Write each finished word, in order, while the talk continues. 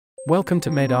Welcome to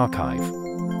MedArchive.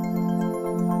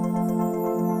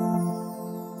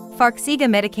 Farxiga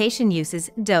medication uses,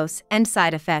 dose, and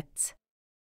side effects.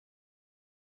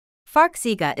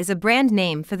 Farxiga is a brand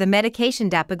name for the medication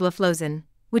Dapagliflozin,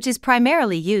 which is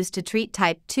primarily used to treat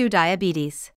type 2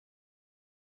 diabetes.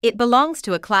 It belongs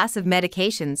to a class of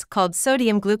medications called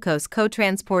sodium glucose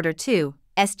cotransporter 2,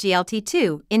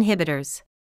 SGLT2, inhibitors.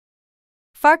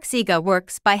 Farxiga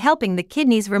works by helping the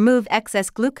kidneys remove excess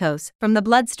glucose from the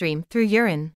bloodstream through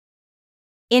urine.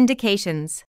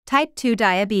 Indications: type 2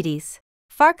 diabetes.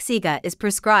 Farxiga is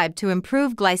prescribed to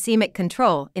improve glycemic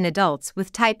control in adults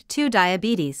with type 2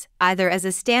 diabetes, either as a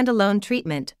standalone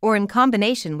treatment or in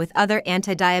combination with other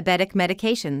anti-diabetic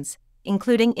medications,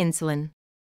 including insulin.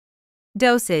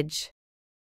 Dosage.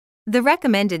 The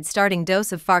recommended starting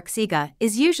dose of Farxiga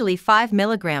is usually 5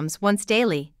 mg once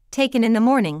daily, taken in the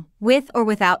morning, with or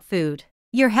without food.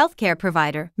 Your healthcare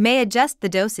provider may adjust the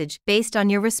dosage based on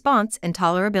your response and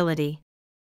tolerability.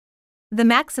 The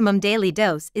maximum daily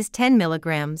dose is 10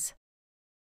 mg.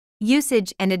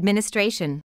 Usage and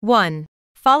administration. 1.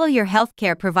 Follow your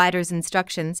healthcare provider's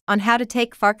instructions on how to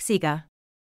take Farxiga.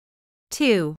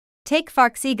 2. Take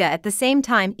Farxiga at the same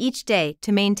time each day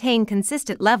to maintain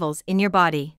consistent levels in your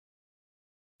body.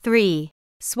 3.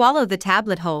 Swallow the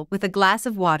tablet whole with a glass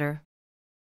of water.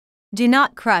 Do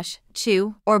not crush,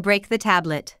 chew, or break the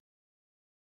tablet.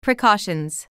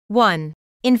 Precautions. 1.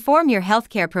 Inform your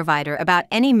healthcare provider about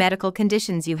any medical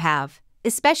conditions you have,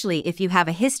 especially if you have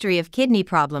a history of kidney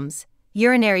problems,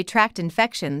 urinary tract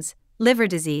infections, liver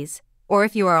disease, or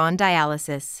if you are on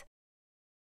dialysis.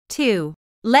 2.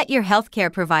 Let your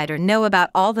healthcare provider know about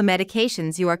all the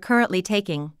medications you are currently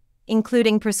taking,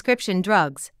 including prescription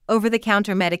drugs,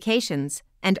 over-the-counter medications,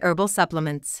 and herbal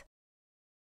supplements.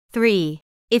 3.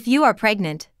 If you are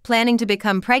pregnant, planning to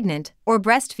become pregnant, or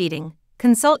breastfeeding,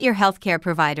 consult your healthcare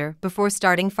provider before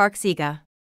starting Farxiga.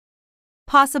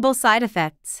 Possible side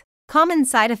effects. Common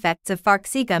side effects of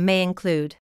Farxiga may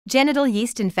include genital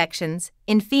yeast infections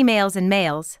in females and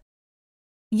males,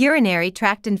 urinary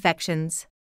tract infections,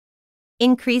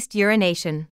 increased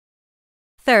urination,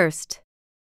 thirst,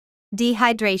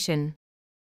 dehydration,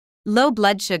 low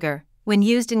blood sugar when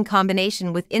used in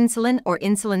combination with insulin or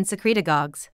insulin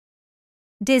secretagogues,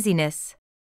 dizziness,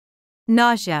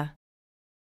 nausea.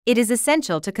 It is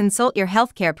essential to consult your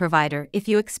healthcare provider if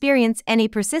you experience any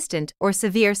persistent or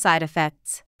severe side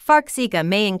effects. Farxiga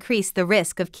may increase the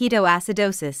risk of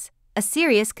ketoacidosis, a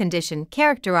serious condition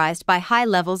characterized by high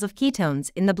levels of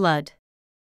ketones in the blood.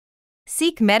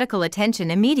 Seek medical attention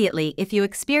immediately if you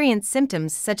experience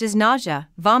symptoms such as nausea,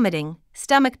 vomiting,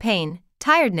 stomach pain,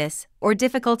 tiredness, or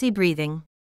difficulty breathing.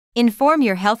 Inform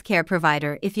your healthcare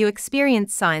provider if you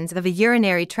experience signs of a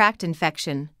urinary tract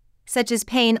infection, such as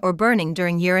pain or burning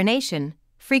during urination,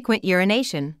 frequent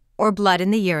urination, or blood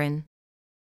in the urine.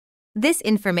 This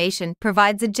information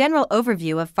provides a general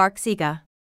overview of Farxiga.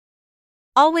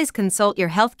 Always consult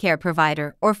your healthcare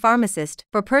provider or pharmacist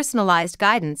for personalized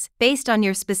guidance based on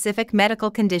your specific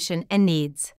medical condition and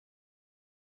needs.